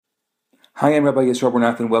Hi, I'm Rabbi Yisrael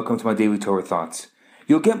Bernath, and welcome to my Daily Torah Thoughts.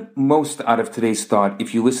 You'll get most out of today's thought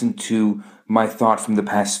if you listen to my thought from the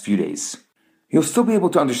past few days. You'll still be able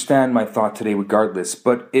to understand my thought today regardless,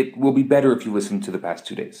 but it will be better if you listen to the past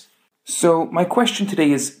 2 days. So, my question today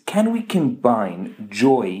is, can we combine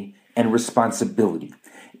joy and responsibility?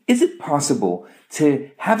 Is it possible to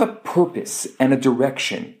have a purpose and a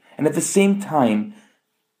direction, and at the same time,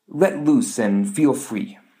 let loose and feel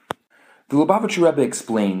free? The Lubavitcher Rebbe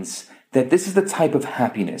explains that this is the type of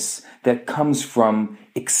happiness that comes from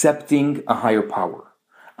accepting a higher power.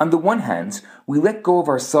 On the one hand, we let go of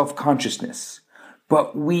our self-consciousness,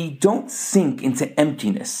 but we don't sink into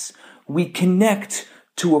emptiness. We connect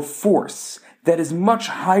to a force that is much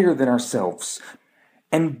higher than ourselves.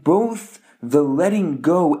 And both the letting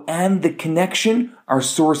go and the connection are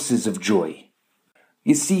sources of joy.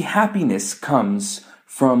 You see, happiness comes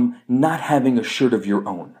from not having a shirt of your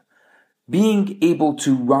own, being able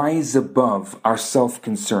to rise above our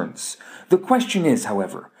self-concerns. The question is,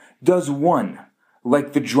 however, does one,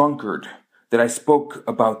 like the drunkard that I spoke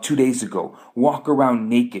about 2 days ago, walk around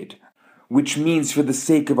naked, which means, for the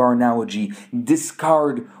sake of our analogy,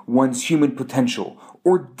 discard one's human potential?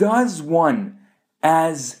 Or does one,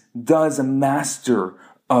 as does a master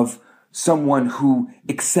of someone who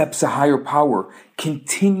accepts a higher power,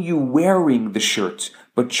 continue wearing the shirt,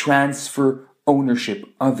 but transfer ownership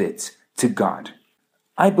of it to God?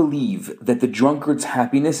 I believe that the drunkard's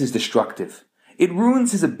happiness is destructive. It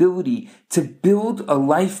ruins his ability to build a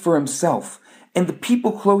life for himself and the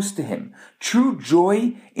people close to him. True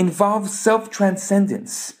joy involves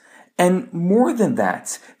self-transcendence, and more than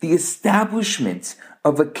that, the establishment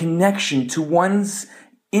of a connection to one's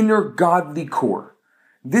inner godly core.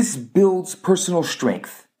 This builds personal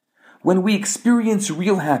strength. When we experience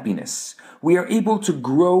real happiness, we are able to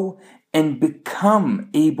grow and become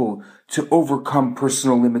able to overcome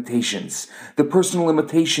personal limitations, the personal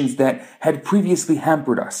limitations that had previously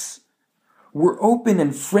hampered us. We're open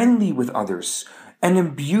and friendly with others and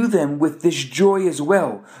imbue them with this joy as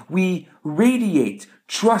well. We radiate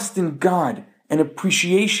trust in God and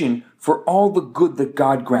appreciation for all the good that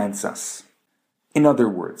God grants us. In other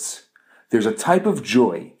words, there's a type of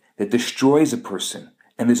joy that destroys a person,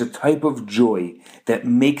 and there's a type of joy that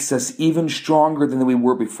makes us even stronger than we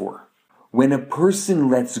were before. When a person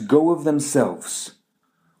lets go of themselves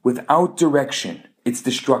without direction, it's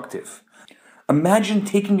destructive. Imagine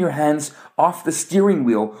taking your hands off the steering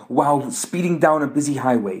wheel while speeding down a busy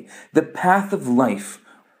highway. The path of life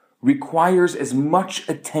requires as much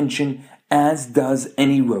attention as does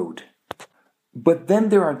any road. But then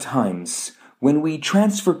there are times when we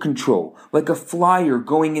transfer control, like a flyer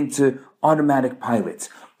going into automatic pilot.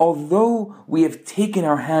 Although we have taken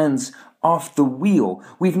our hands off the wheel,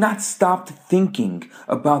 we've not stopped thinking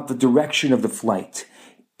about the direction of the flight.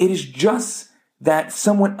 It is just that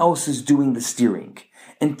someone else is doing the steering.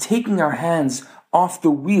 And taking our hands off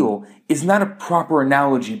the wheel is not a proper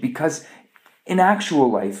analogy, because in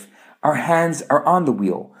actual life, our hands are on the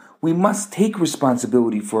wheel. We must take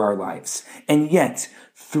responsibility for our lives. And yet,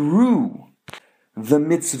 through the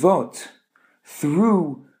mitzvot,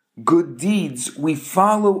 through good deeds, we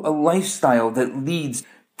follow a lifestyle that leads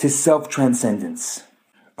to self-transcendence.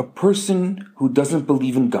 A person who doesn't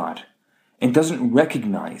believe in God and doesn't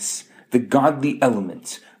recognize the godly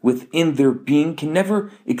element within their being can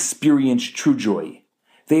never experience true joy.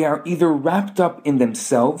 They are either wrapped up in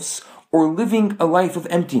themselves or living a life of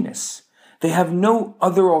emptiness. They have no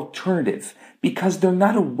other alternative because they're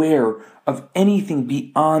not aware of anything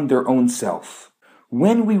beyond their own self.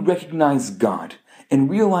 When we recognize God and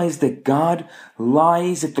realize that God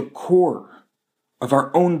lies at the core of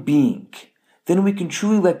our own being, then we can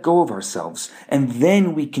truly let go of ourselves, and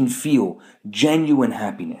then we can feel genuine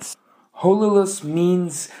happiness. Holilus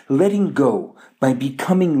means letting go by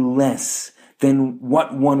becoming less than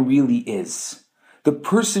what one really is. The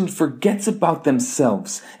person forgets about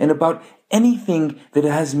themselves and about anything that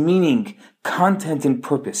has meaning, content, and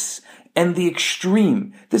purpose. And the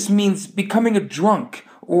extreme, this means becoming a drunk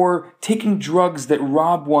or taking drugs that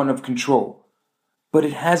rob one of control. But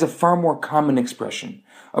it has a far more common expression.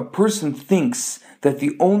 A person thinks that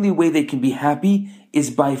the only way they can be happy is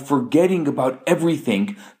by forgetting about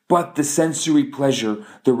everything but the sensory pleasure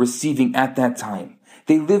they're receiving at that time.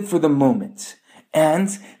 They live for the moment.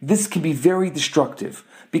 And this can be very destructive,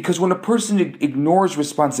 because when a person ignores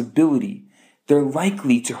responsibility, they're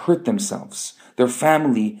likely to hurt themselves, their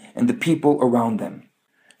family, and the people around them.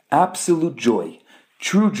 Absolute joy,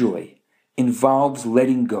 true joy, involves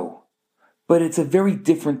letting go. But it's a very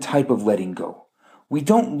different type of letting go. We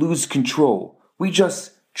don't lose control. We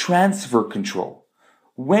just transfer control.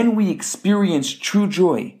 When we experience true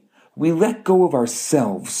joy, we let go of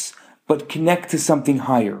ourselves, but connect to something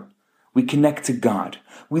higher. We connect to God.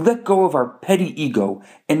 We let go of our petty ego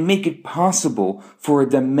and make it possible for a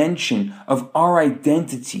dimension of our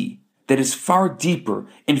identity that is far deeper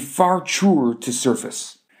and far truer to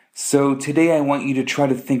surface. So today I want you to try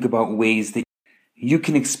to think about ways that you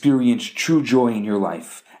can experience true joy in your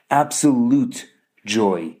life, absolute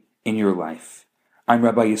joy in your life. I'm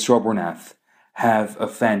Rabbi Yisrael Bernath. Have a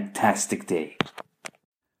fantastic day.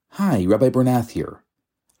 Hi, Rabbi Bernath here.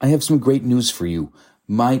 I have some great news for you.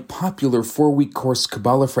 My popular 4-week course,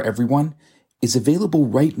 Kabbalah for Everyone, is available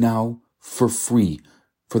right now for free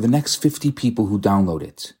for the next 50 people who download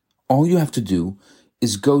it. All you have to do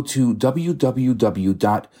is go to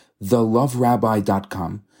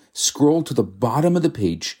www.theloverabbi.com, scroll to the bottom of the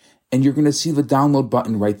page, and you're going to see the download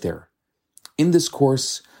button right there. In this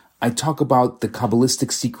course, I talk about the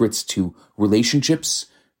Kabbalistic secrets to relationships,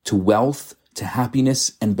 to wealth, to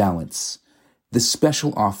happiness, and balance. This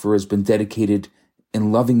special offer has been dedicated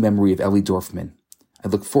in loving memory of Ellie Dorfman. I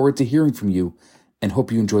look forward to hearing from you and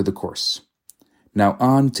hope you enjoy the course. Now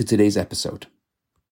on to today's episode.